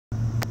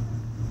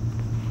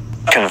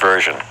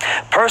Conversion.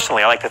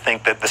 Personally, I like to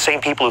think that the same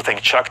people who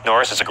think Chuck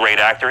Norris is a great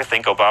actor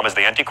think Obama's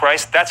the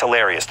Antichrist. That's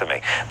hilarious to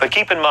me. But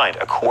keep in mind,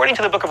 according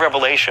to the book of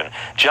Revelation,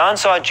 John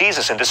saw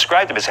Jesus and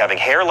described him as having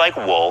hair like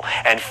wool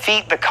and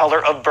feet the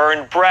color of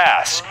burned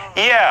brass.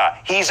 Yeah,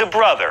 he's a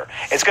brother.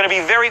 It's going to be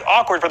very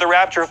awkward for the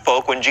rapture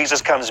folk when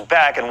Jesus comes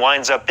back and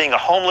winds up being a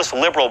homeless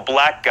liberal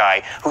black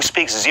guy who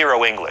speaks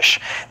zero English.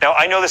 Now,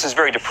 I know this is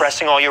very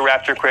depressing, all you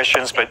rapture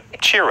Christians, but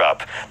cheer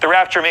up. The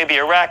rapture may be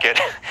a racket,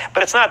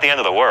 but it's not the end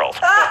of the world.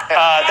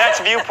 That's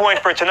Viewpoint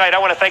for tonight. I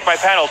want to thank my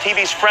panel.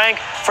 TV's Frank.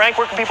 Frank,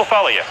 where can people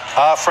follow you?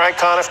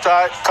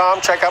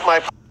 FrankConniff.com. Check out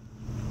my...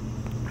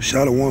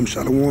 Shalom,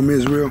 Shalom,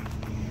 Israel.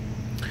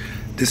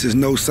 This is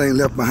No Saint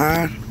Left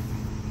Behind.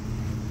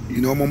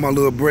 You know, I'm on my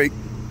little break.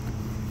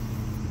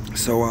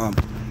 So,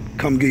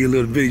 come give you a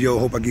little video.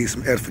 Hope I give you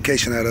some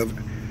edification out of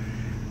it.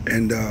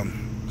 And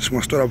just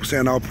want to start off with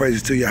saying all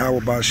praises to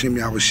Yahweh, Ba'ashem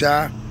Yahweh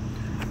Shai,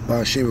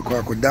 Ba'ashem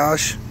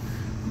Kwadash,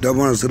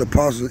 double honors to the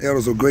apostles and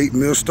elders of Great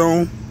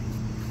Millstone.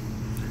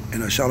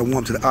 And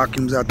shalom to the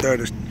Akims out there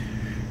that's,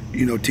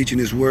 you know, teaching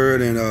this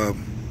word and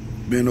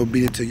being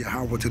obedient to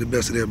Yahweh to the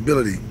best of their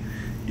ability.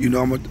 You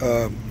know, I'm going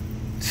to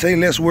say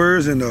less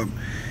words and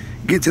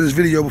get to this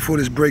video before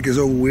this break is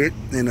over with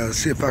and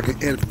see if I can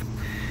give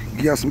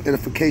y'all some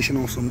edification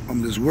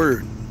on this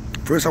word.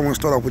 First, I want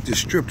to start off with this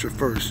scripture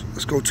first.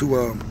 Let's go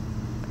to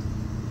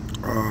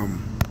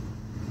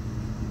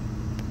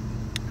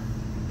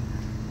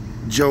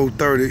Job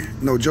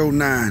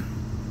 9.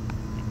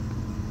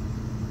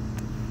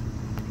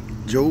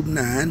 Job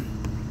 9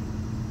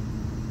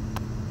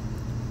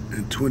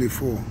 and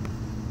 24.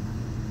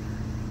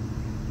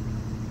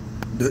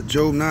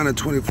 Job 9 and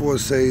 24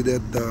 say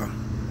that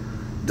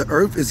the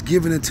earth is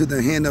given into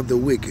the hand of the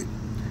wicked.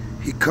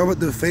 He covered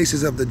the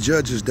faces of the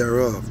judges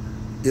thereof.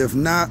 If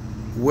not,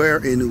 where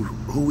and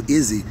who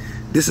is he?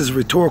 This is a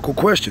rhetorical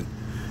question.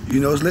 You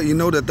know, it's letting you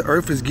know that the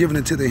earth is given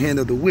into the hand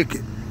of the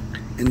wicked.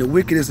 And the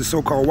wicked is the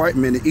so-called white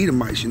men, the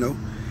Edomites, you know.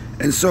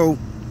 And so,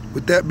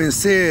 with that being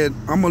said,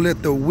 I'm going to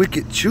let the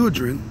wicked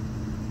children,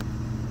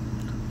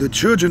 the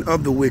children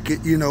of the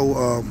wicked, you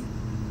know,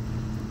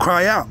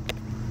 cry out.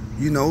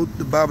 You know,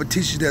 the Bible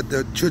teaches that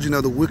the children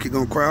of the wicked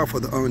going to cry out for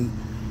the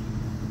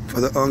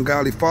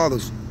ungodly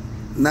fathers.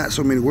 Not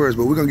so many words,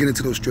 but we're going to get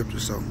into those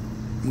scriptures. So, I'm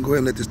going to go ahead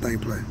and let this thing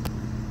play.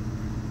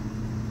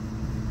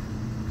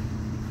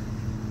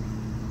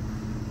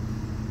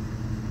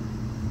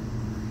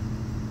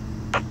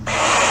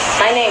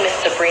 My name is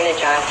Sabrina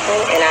Johnson,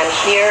 and I'm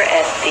here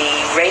at the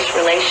Race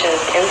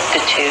Relations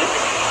Institute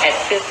at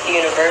Fisk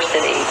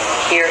University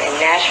here in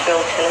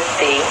Nashville,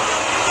 Tennessee.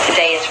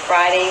 Today is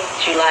Friday,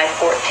 July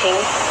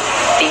 14th,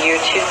 the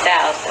year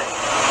 2000.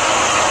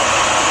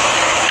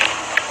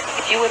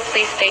 If you would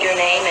please state your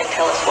name and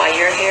tell us why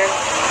you're here.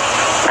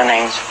 My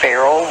name's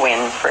Farrell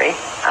Winfrey.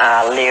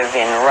 I live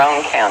in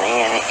Roane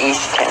County in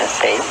East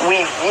Tennessee.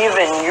 We've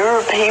given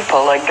your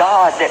people a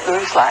God that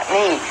looks like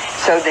me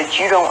so that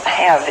you don't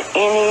have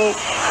any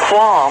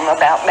qualm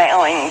about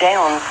bowing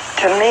down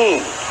to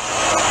me.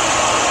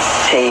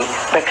 See,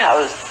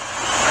 because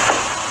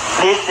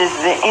this is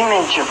the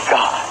image of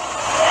God.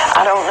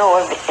 I don't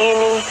know of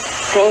any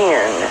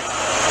sin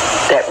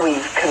that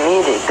we've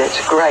committed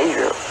that's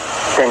greater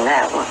than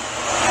that one.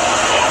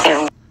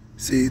 And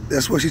see,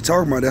 that's what she's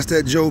talking about. That's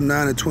that Job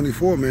 9 and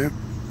 24, man.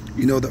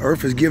 You know, the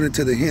earth is given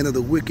into the hand of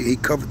the wicked. He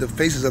covered the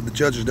faces of the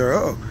judges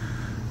thereof.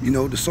 You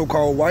know, the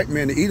so-called white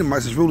man, the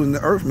Edomites, is ruling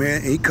the earth,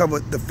 man. And he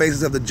covered the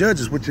faces of the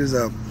judges, which is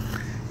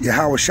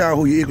Yahweh Shai,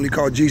 who you equally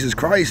call Jesus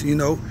Christ, you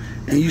know.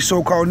 And you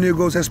so-called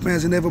Negroes,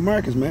 Hispanics, and Native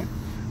Americans, man.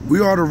 We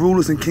are the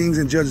rulers and kings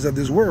and judges of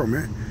this world,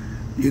 man.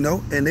 You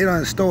know, and they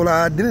done stole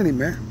our identity,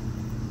 man.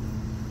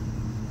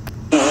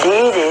 we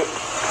did it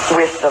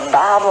with the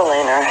Bible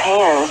in our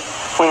hands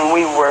when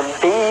we were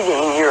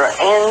beating your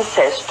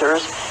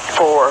ancestors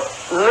for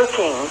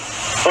looking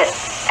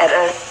at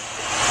us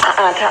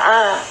eye to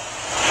eye.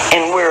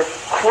 And we're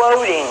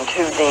quoting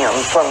to them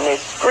from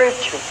this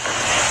scripture.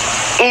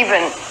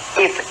 Even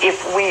if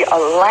we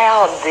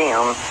allowed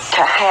them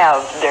to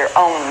have their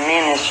own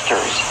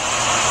ministers,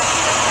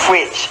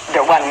 which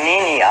there wasn't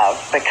any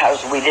of because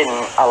we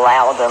didn't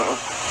allow them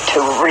to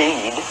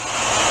read.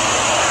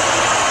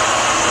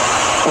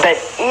 But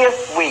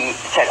if we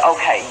said,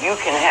 okay, you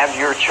can have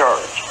your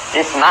church.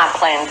 It's my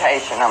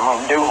plantation. I'm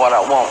going to do what I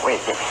want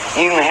with it.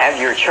 You can have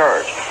your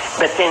church.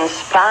 But then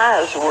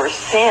spies were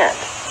sent.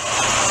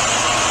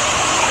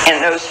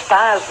 And those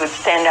spies would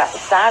stand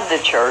outside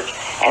the church,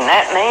 and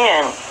that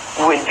man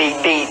would be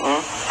beaten,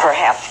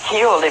 perhaps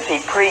killed, if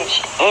he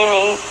preached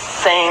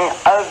anything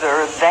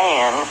other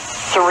than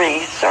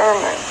 3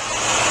 sermons.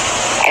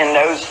 And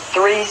those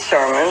 3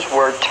 sermons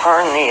were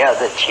turn the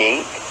other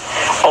cheek,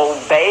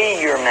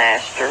 obey your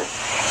master,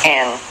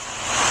 and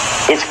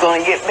it's going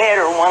to get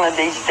better one of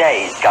these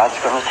days. God's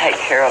going to take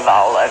care of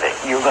all of it.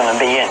 You're going to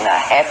be in a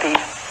happy,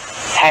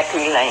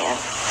 happy land.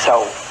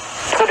 So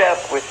put up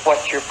with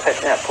what you're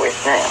putting up with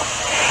now.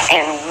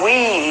 And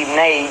we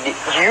made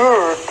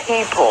your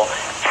people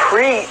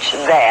preach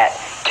that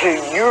to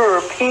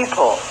your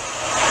people.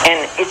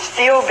 And it's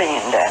still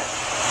being done.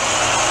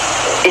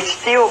 It's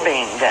still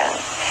being done.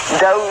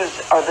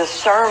 Those are the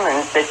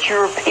sermons that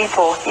your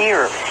people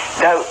hear.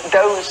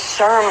 Those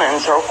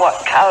sermons are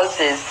what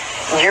causes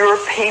your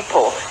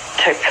people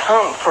to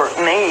comfort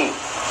me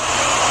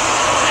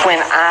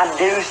when I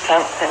do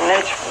something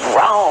that's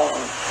wrong.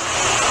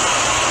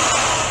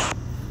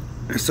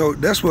 And so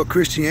that's what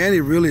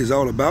Christianity really is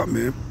all about,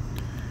 man.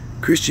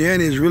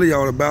 Christianity is really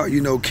all about,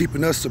 you know,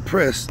 keeping us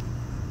suppressed,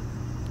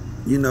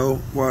 you know,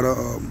 while the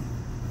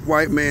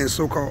white man,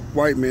 so-called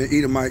white man,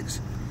 Edomites,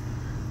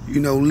 you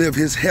know, live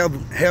his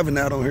heaven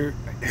out on here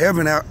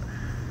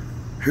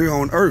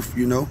on earth,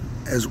 you know,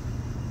 as,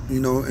 you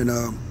know, and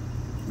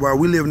while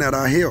we living out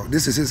our hell.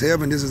 This is his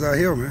heaven, this is our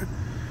hell, man.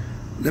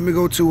 Let me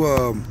go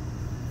to,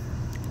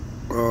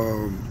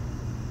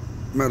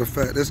 matter of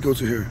fact, let's go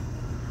to here.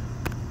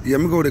 Yeah,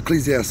 I'm gonna go to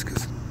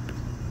Ecclesiastes,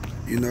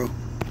 you know.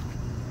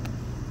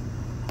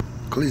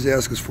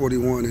 Ecclesiastes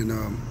 41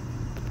 and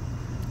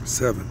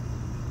 7.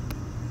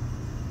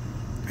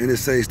 And it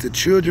says, the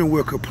children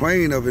will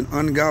complain of an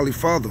ungodly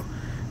father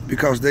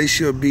because they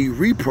shall be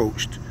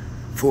reproached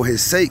for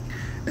his sake.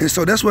 And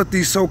so that's what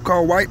these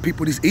so-called white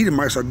people, these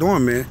Edomites, are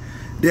doing, man.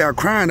 They are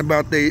crying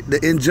about the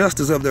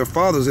injustice of their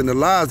fathers and the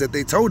lies that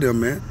they told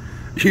them, man.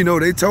 You know,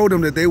 they told them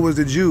that they was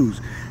the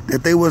Jews,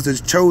 that they was the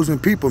chosen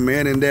people,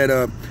 man, and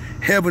that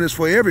heaven is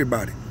for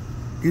everybody,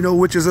 you know,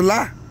 which is a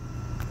lie.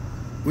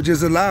 Which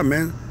is a lie,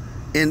 man.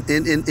 And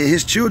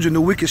his children,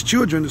 the wicked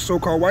children, the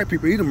so-called white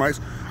people, Edomites,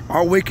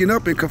 are waking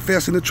up and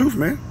confessing the truth,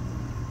 man.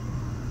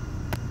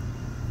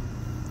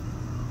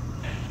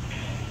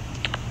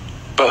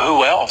 But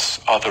who else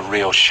are the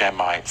real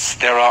Shemites?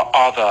 There are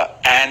other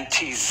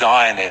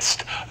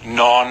anti-Zionist,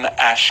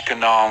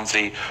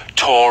 non-Ashkenazi,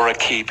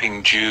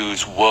 Torah-keeping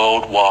Jews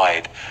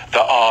worldwide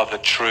that are the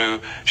true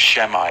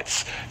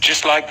Shemites,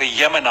 just like the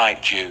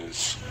Yemenite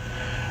Jews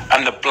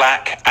and the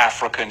black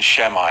African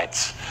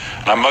Shemites.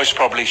 And I most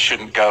probably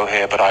shouldn't go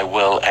here, but I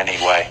will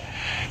anyway.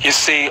 You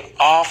see,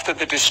 after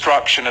the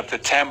destruction of the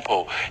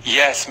temple,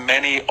 yes,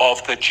 many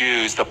of the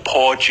Jews, the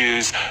poor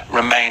Jews,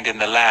 remained in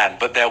the land,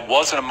 but there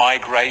was a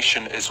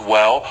migration as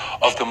well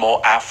of the more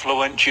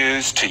affluent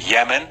Jews to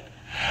Yemen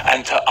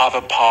and to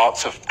other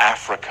parts of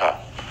Africa.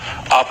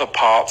 Other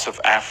parts of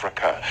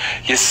Africa.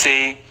 You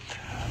see,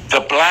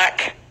 the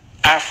black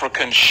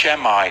African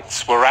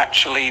Shemites were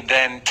actually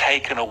then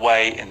taken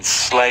away in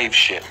slave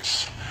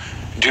ships.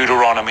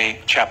 Deuteronomy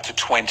chapter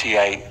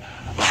 28,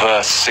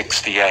 verse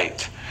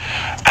 68.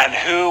 And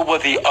who were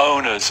the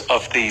owners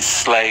of these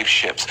slave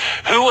ships?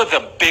 Who were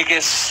the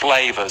biggest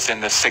slavers in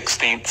the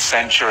 16th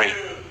century?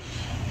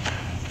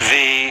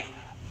 The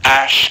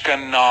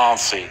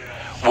Ashkenazi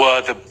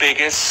were the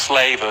biggest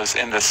slavers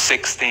in the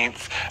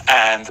 16th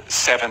and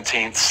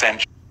 17th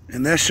century.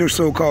 And that's your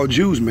so-called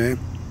Jews, man.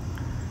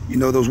 You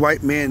know, those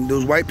white men,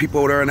 those white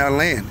people there in our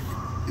land,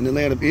 in the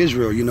land of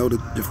Israel, you know,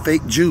 the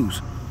fake Jews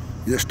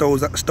that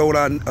stole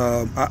our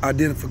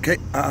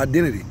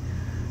identity.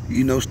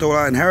 You know, stole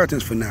our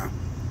inheritance for now.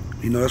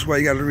 You know, that's why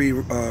you got to read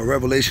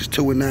Revelations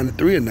 2 and 9 and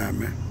 3 and 9,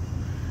 man.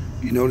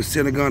 You know, the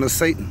synagogue of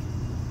Satan.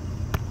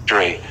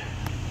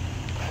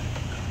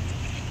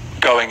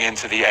 Going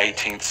into the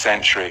 18th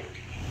century.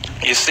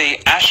 You see,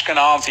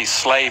 Ashkenazi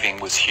slaving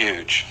was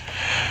huge.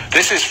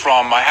 This is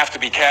from, I have to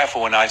be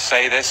careful when I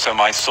say this, so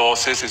my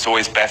sources, it's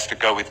always best to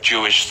go with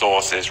Jewish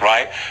sources,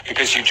 right?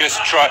 Because you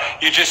just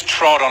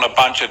trod on a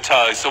bunch of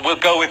toes, so we'll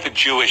go with the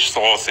Jewish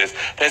sources.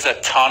 There's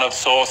a ton of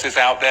sources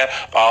out there,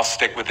 but I'll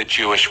stick with the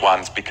Jewish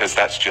ones because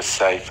that's just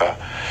safer.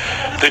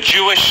 The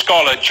Jewish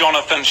scholar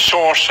Jonathan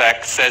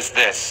Shorshak says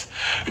this: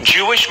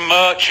 Jewish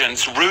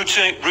merchants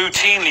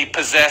routinely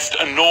possessed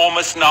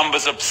enormous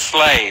numbers of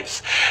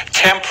slaves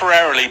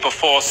temporarily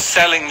before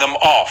selling them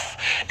off.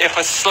 If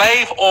a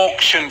slave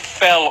auction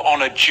fell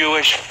on a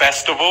Jewish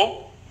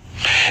festival,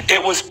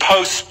 it was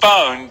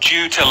postponed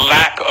due to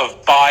lack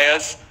of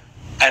buyers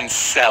and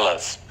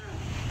sellers.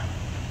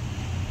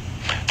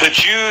 The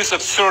Jews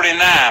of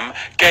Suriname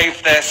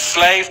gave their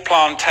slave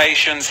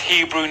plantations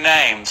Hebrew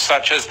names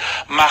such as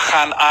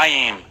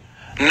Machanaim,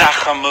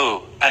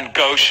 Nachamu, and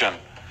Goshen.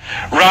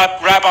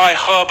 Rabbi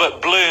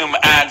Herbert Bloom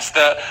adds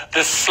that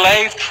the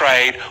slave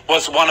trade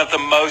was one of the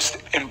most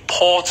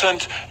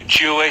important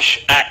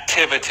Jewish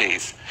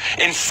activities.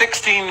 In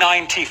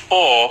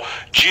 1694,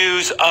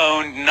 Jews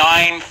owned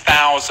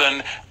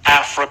 9,000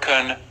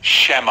 African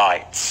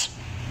Shemites.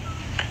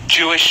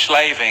 Jewish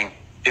slaving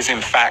is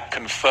in fact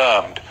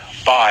confirmed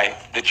by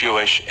the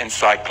Jewish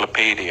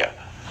Encyclopedia.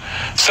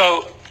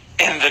 So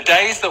in the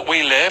days that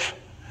we live,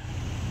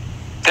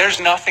 there's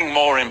nothing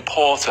more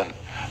important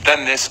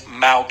than this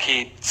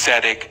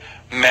Melchizedek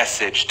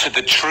message to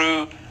the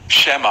true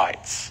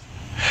Shemites.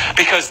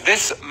 Because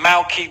this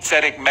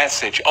Melchizedek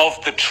message of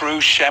the true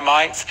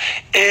Shemites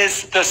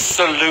is the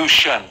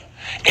solution.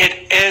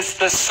 It is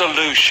the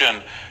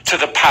solution to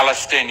the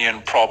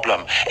Palestinian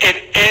problem.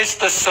 It is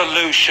the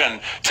solution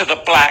to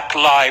the Black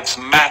Lives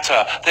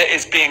Matter that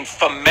is being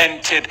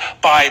fomented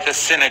by the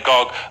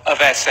synagogue of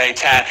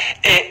Satan.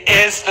 It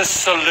is the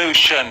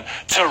solution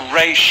to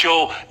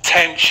racial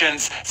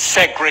tensions,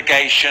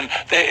 segregation,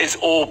 that is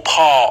all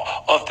part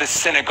of the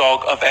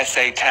synagogue of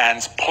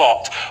Satan's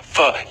plot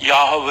for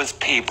Yahweh's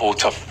people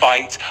to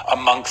fight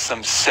amongst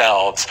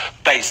themselves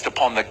based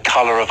upon the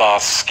color of our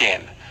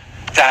skin.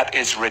 That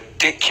is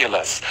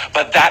ridiculous,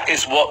 but that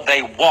is what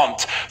they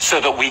want,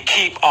 so that we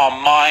keep our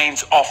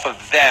minds off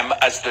of them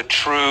as the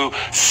true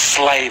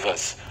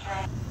slavers.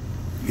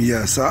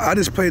 Yeah, so I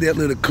just played that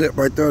little clip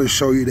right there to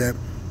show you that,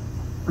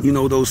 you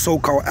know, those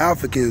so-called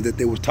Africans that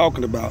they was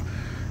talking about,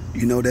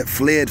 you know, that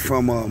fled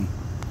from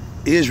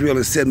Israel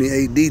in 70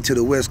 AD to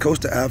the west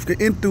coast of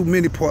Africa and through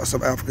many parts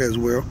of Africa as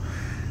well,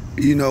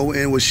 you know,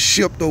 and was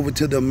shipped over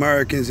to the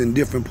Americans in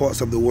different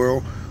parts of the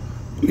world.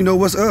 You know,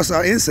 what's us,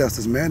 our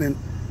ancestors, man, and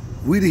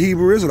we the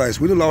Hebrew Israelites,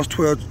 we the lost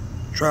 12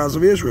 tribes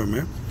of Israel,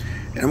 man.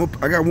 And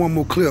I got one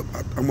more clip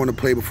I'm going to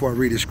play before I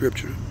read the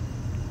scripture.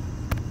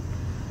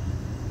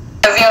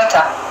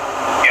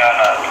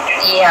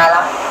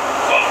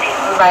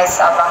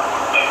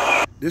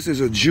 This is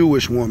a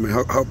Jewish woman.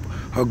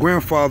 Her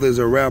grandfather is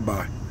a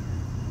rabbi,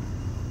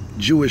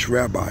 Jewish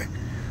rabbi.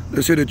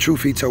 Let's hear the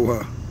truth he told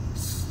her.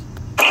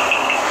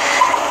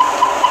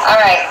 All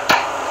right,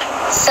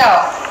 so,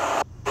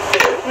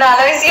 now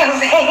let me see your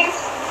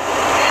face.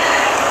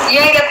 You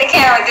ain't got the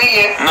camera, do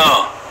you?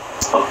 No.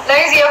 Let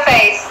me see your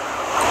face.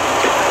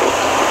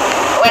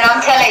 When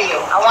I'm telling you,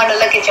 I want to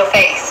look at your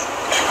face.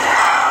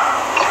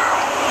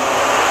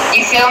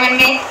 You filming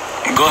me?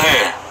 Go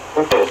ahead.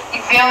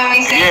 You filming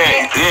me?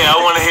 Yeah, yeah.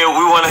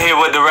 We want to hear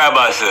what the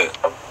rabbi said.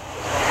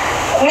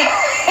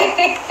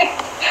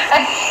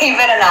 You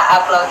better not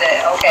upload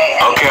it,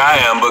 okay? Okay,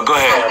 I am, but go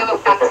ahead.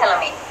 Stop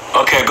telling me.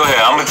 Okay, go ahead.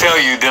 I'm gonna tell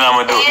you, then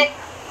I'm gonna do it.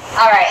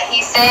 All right.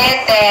 He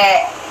said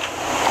that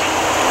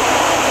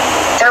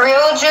the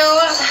real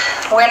Jews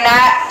were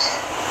not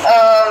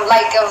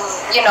like of,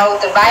 you know,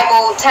 the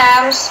Bible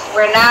times,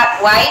 were not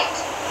white.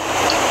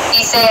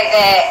 He said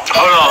that.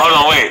 Hold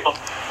on, wait.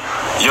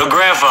 Your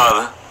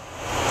grandfather,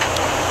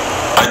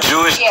 a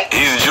Jewish, yeah.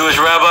 He's a Jewish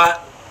rabbi?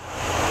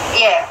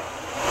 Yeah.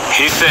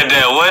 He said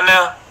that what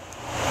now?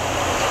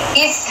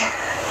 He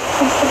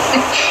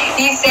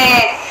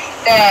said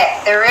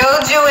that the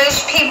real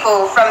Jewish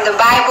people from the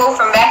Bible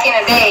from back in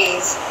the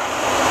days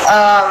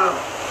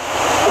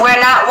were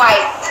not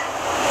white.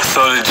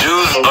 So the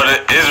Jews, or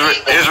the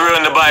Israel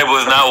in the Bible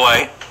is not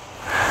white?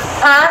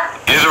 Huh?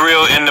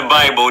 Israel in the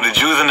Bible, the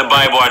Jews in the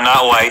Bible are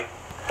not white?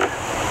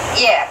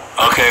 Yeah.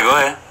 Okay, go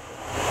ahead.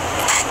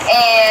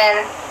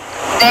 And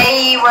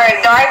they were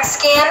dark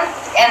skinned,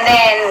 and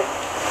then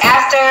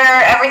after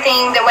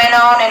everything that went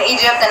on in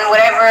Egypt and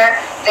whatever,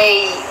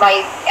 they,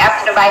 like,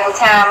 after the Bible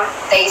time,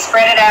 they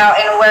spread it out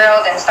in the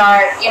world and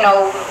start, you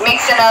know,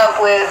 mixing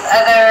up with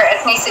other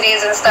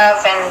ethnicities and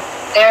stuff, and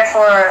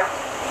therefore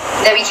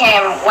they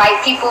became white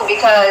people,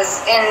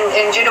 because in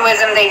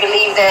Judaism they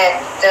believe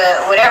that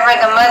whatever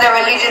the mother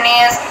religion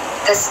is,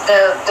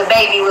 the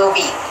baby will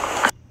be.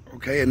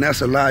 Okay, and that's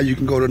a lie. You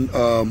can go to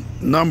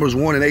Numbers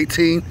 1 and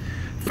 18,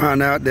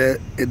 find out that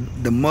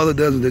the mother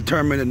doesn't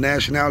determine the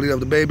nationality of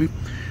the baby,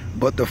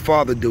 but the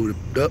father do.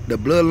 The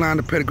bloodline,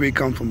 the pedigree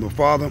comes from the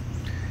father.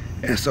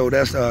 And so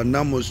that's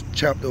Numbers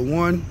chapter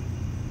 1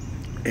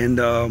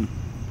 and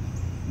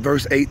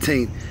verse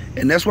 18.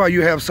 And that's why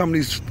you have some of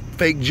these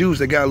fake Jews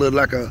that got a little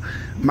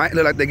might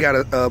look like they got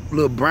a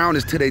little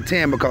brownish to their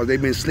tan, because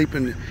they've been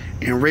sleeping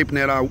and raping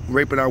our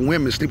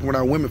women, sleeping with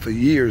our women for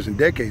years and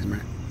decades, man.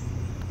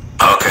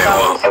 Okay,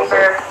 well,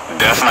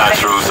 that's not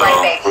true, so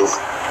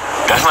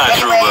that's not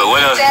true, but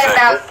what else you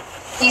say?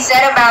 He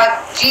said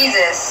about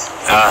Jesus,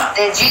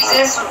 that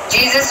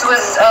Jesus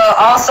was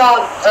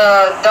also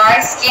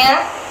dark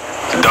skinned.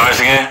 Dark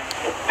skin?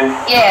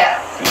 Yeah.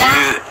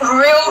 Not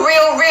real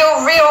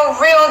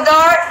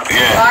dark.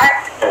 Yeah.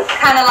 Dark.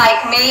 Kind of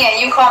like me,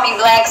 and you call me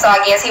black, so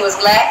I guess he was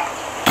black.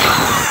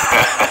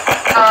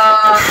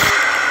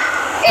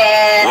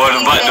 And well,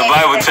 the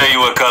Bible tell you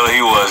what color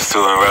he was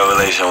too in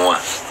Revelation 1.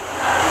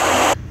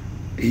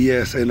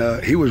 Yes, and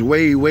he was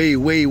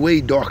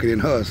way darker than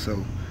her,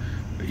 so,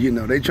 you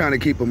know, they trying to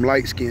keep him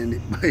light-skinned.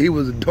 He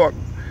was a dark,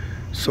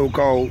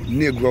 so-called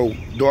Negro,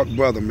 dark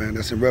brother, man.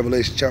 That's in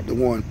Revelation chapter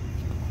 1,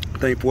 I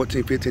think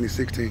 14, 15, and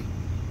 16.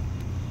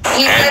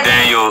 And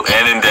Daniel,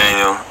 and in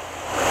Daniel.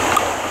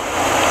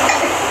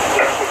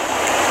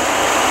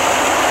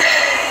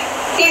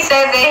 He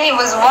said that he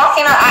was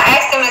walking on, I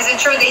asked him, is it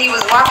true that he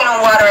was walking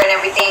on water and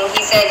everything?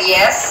 He said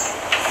yes.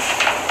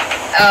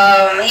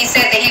 He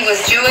said that he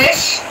was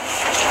Jewish.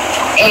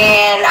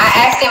 And I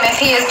asked him, if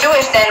he is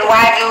Jewish, then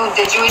why do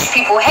the Jewish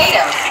people hate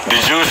him?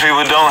 The Jewish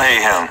people don't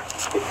hate him.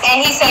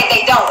 And he said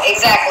they don't,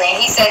 exactly. And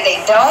he said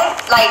they don't,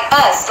 like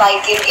us,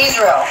 like in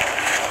Israel.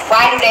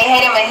 Why do they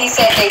hate him? And he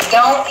said they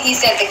don't. He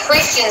said the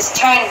Christians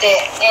turned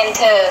it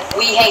into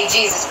we hate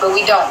Jesus, but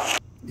we don't.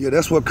 Yeah,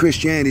 that's what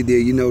Christianity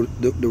did. You know,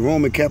 the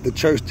Roman Catholic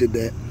Church did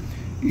that.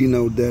 You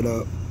know, that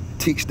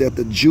teach that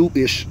the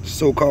Jewish,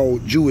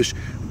 so-called Jewish,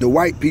 the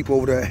white people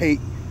over there hate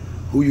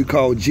who you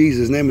call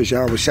Jesus. His name is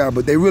Yahweh Shai,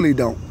 but they really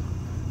don't.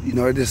 You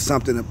know, it's just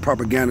something, a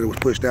propaganda that was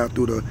pushed out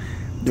through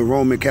the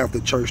Roman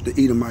Catholic Church, the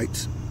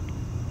Edomites,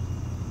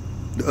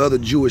 the other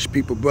Jewish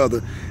people,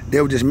 brother.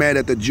 They were just mad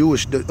at the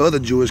other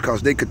Jewish,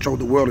 because they control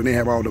the world and they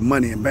have all the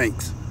money in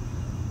banks.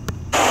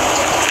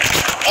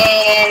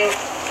 And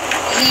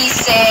he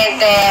said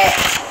that,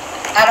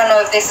 I don't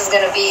know if this is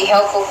going to be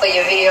helpful for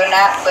your video or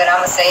not, but I'm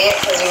going to say it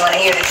because you want to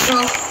hear the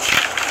truth,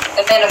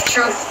 the men of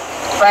truth,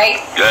 right?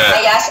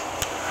 Yeah.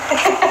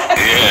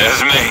 Yeah,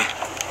 that's me.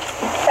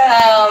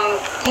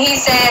 He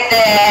said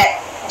that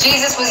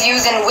Jesus was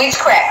using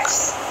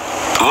witchcrafts.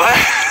 What?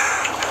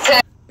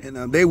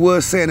 And they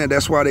was saying that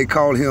that's why they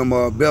called him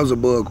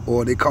Beelzebub,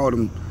 or they called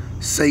him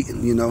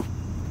Satan, you know.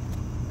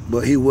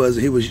 But he was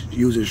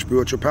using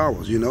spiritual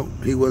powers, you know.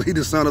 He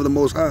the son of the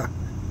Most High.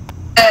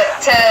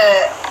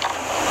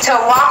 To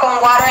walk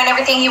on water and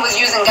everything, he was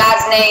using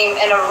God's name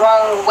in a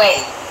wrong way.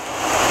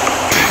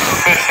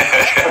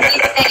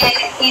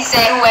 He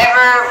said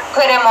whoever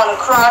put him on the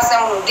cross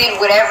and who did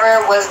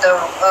whatever was the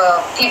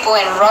people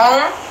in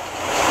Rome,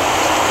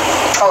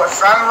 or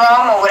from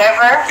Rome, or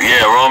whatever.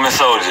 Yeah, Roman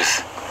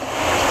soldiers.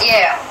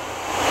 Yeah.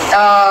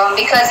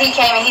 Because he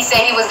came and he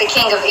said he was the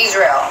king of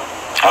Israel.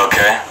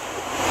 Okay.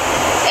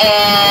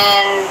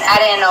 And I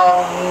didn't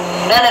know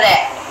none of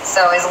that.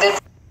 So it's good.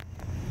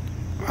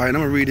 All right, I'm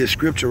going to read this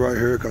scripture right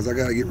here because I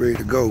got to get ready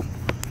to go.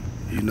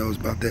 You know, it's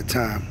about that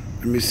time.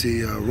 Let me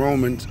see,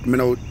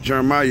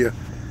 Jeremiah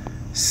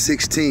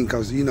 16,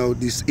 because, you know,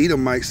 these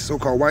Edomites,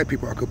 so-called white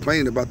people, are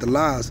complaining about the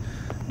lies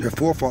their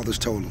forefathers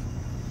told them.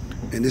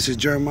 And this is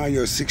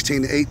Jeremiah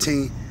 16 to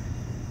 18.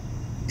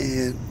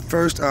 And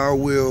first I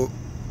will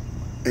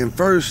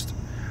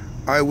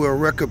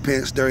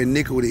recompense their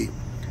iniquity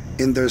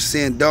and their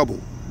sin double.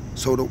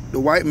 So the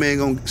white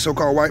man,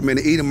 so-called white man,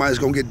 the Edomites,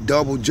 gonna get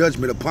double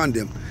judgment upon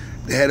them.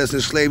 They had us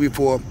in slavery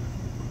for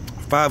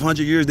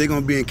 500 years. They're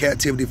gonna be in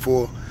captivity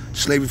for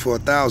slavery for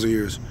 1,000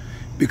 years,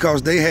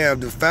 because they have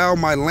defiled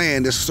my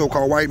land. This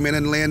so-called white men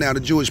in the land now,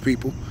 the Jewish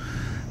people.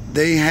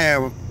 They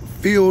have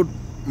filled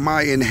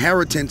my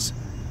inheritance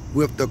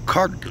with the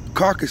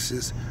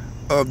carcasses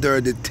of their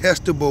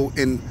detestable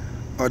and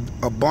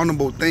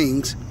abominable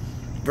things.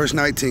 Verse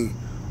 19,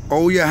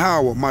 O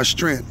Yahweh, my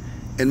strength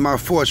and my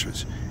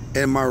fortress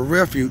and my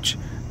refuge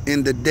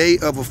in the day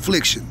of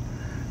affliction.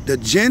 The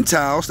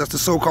Gentiles, that's the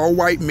so-called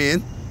white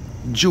men,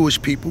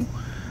 Jewish people,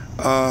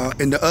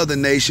 and the other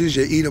nations,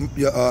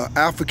 your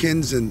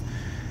Africans and,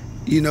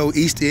 you know,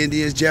 East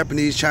Indians,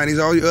 Japanese, Chinese,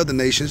 all the other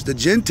nations, the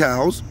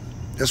Gentiles,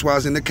 that's why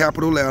it's in the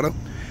capital letter,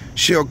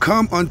 shall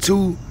come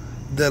unto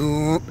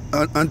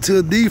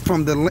thee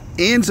from the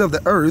ends of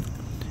the earth,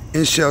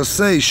 and shall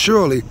say,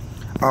 surely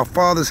our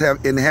fathers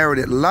have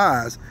inherited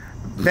lies,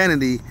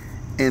 vanity,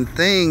 and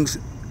things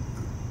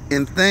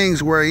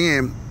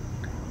wherein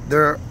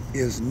there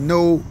is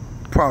no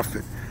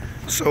profit.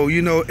 So,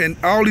 you know, and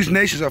all these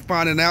nations are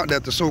finding out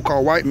that the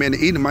so-called white men,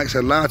 the Edomites,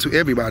 have lied to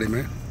everybody,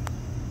 man.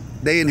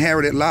 They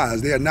inherited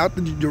lies. They are not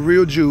the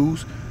real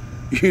Jews.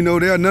 You know,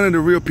 they are none of the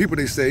real people,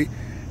 they say.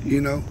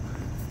 You know,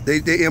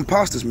 they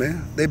imposters,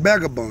 man. They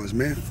vagabonds,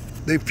 man.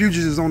 They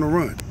fugitives on the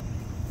run.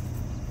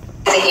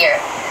 Here.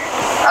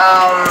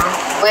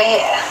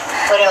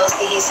 What else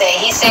did he say?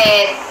 He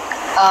said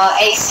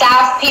a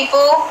South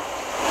people.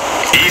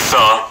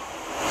 Esau.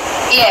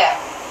 Yeah.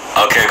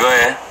 Okay, go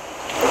ahead.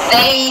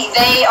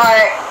 They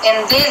are,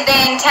 in this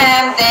day and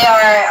time, they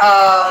are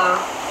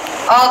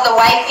all the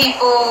white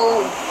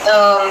people,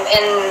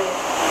 and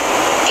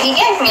he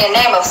gave me a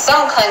name of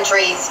some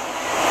countries,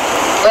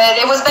 but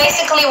it was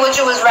basically what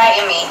you was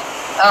writing me.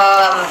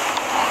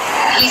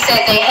 He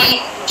said they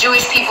hate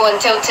Jewish people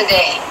until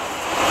today,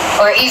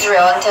 or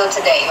Israel until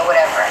today, or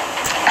whatever.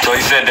 So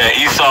he said that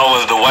Esau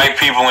was the white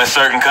people in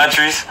certain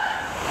countries?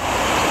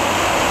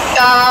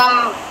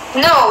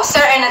 No,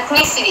 certain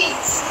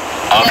ethnicities.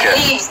 Okay. That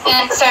lives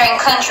in certain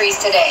countries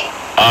today.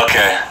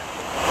 Okay.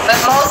 But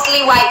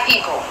mostly white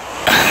people.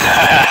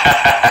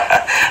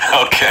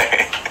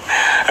 Okay.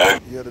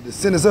 Yeah, the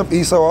descendants of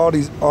Esau,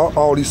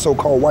 all these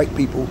so-called white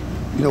people,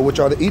 you know, which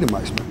are the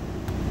Edomites, man.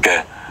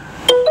 Okay.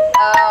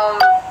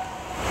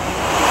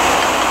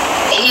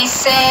 He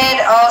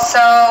said also,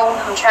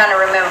 I'm trying to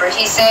remember,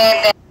 he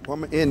said that... Well,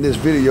 I'm going to end this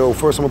video.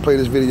 First, I'm going to play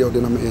this video,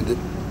 then I'm going to end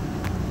it.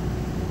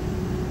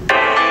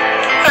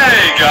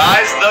 Hey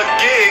guys, the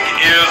gig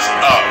is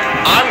up.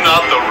 I'm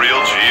not the real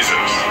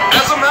Jesus.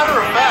 As a matter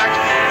of fact,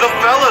 the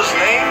fella's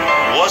name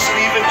wasn't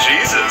even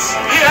Jesus.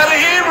 He had a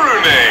Hebrew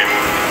name.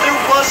 There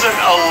wasn't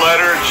a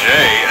letter J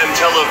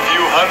until a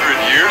few hundred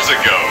years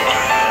ago.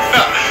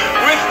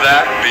 With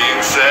that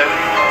being said,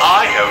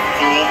 I have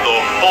fooled the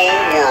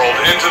whole world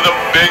into the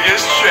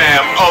biggest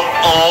sham of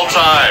all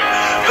time.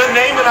 The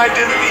name and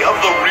identity of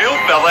the real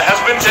fella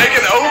has been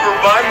taken over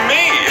by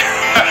me.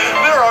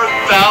 There are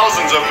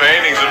thousands of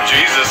paintings of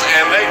Jesus,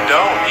 and they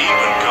don't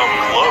even come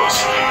close.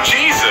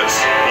 Jesus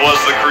was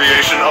the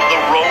creation of the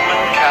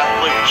Roman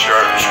Catholic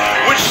Church,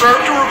 which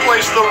served to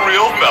replace the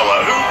real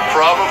fella, who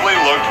probably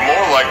looked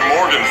more like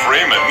Morgan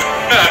Freeman.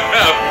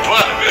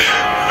 But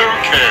who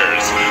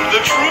cares?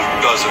 The truth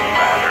doesn't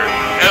matter,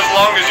 as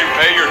long as you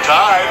pay your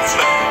tithes.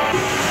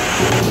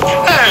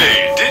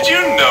 Hey, did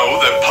you know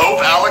that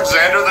Pope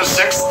Alexander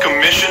VI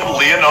commissioned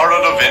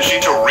Leonardo da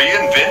Vinci to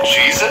reinvent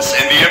Jesus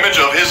in the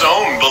image of his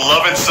own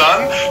beloved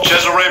son,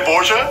 Cesare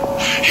Borgia?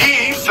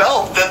 He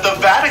felt that the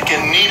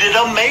Vatican needed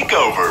a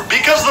makeover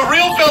because the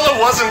real fella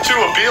wasn't too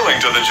appealing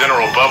to the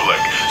general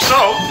public. So,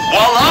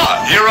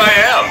 voila, here I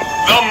am,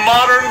 the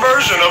modern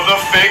version of the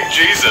fake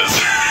Jesus.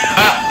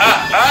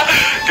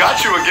 Got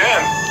you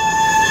again.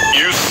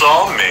 You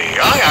saw me.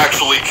 I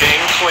actually came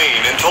clean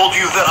and told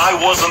you that I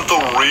wasn't the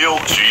real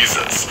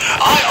Jesus.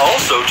 I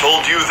also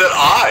told you that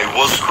I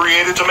was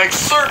created to make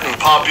certain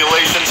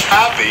populations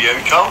happy and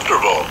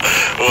comfortable.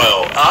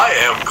 Well, I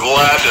am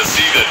glad to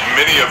see that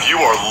many of you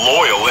are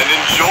loyal and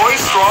enjoy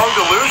strong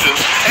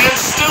delusions and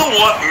still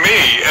want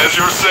me as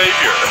your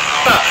savior.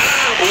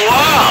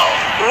 Wow,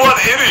 what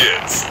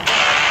idiots.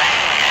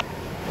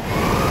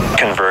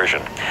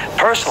 Conversion.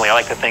 Personally, I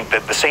like to think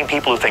that the same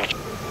people who think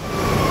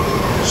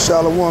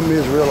Shalom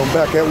Israel, I'm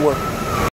back at work.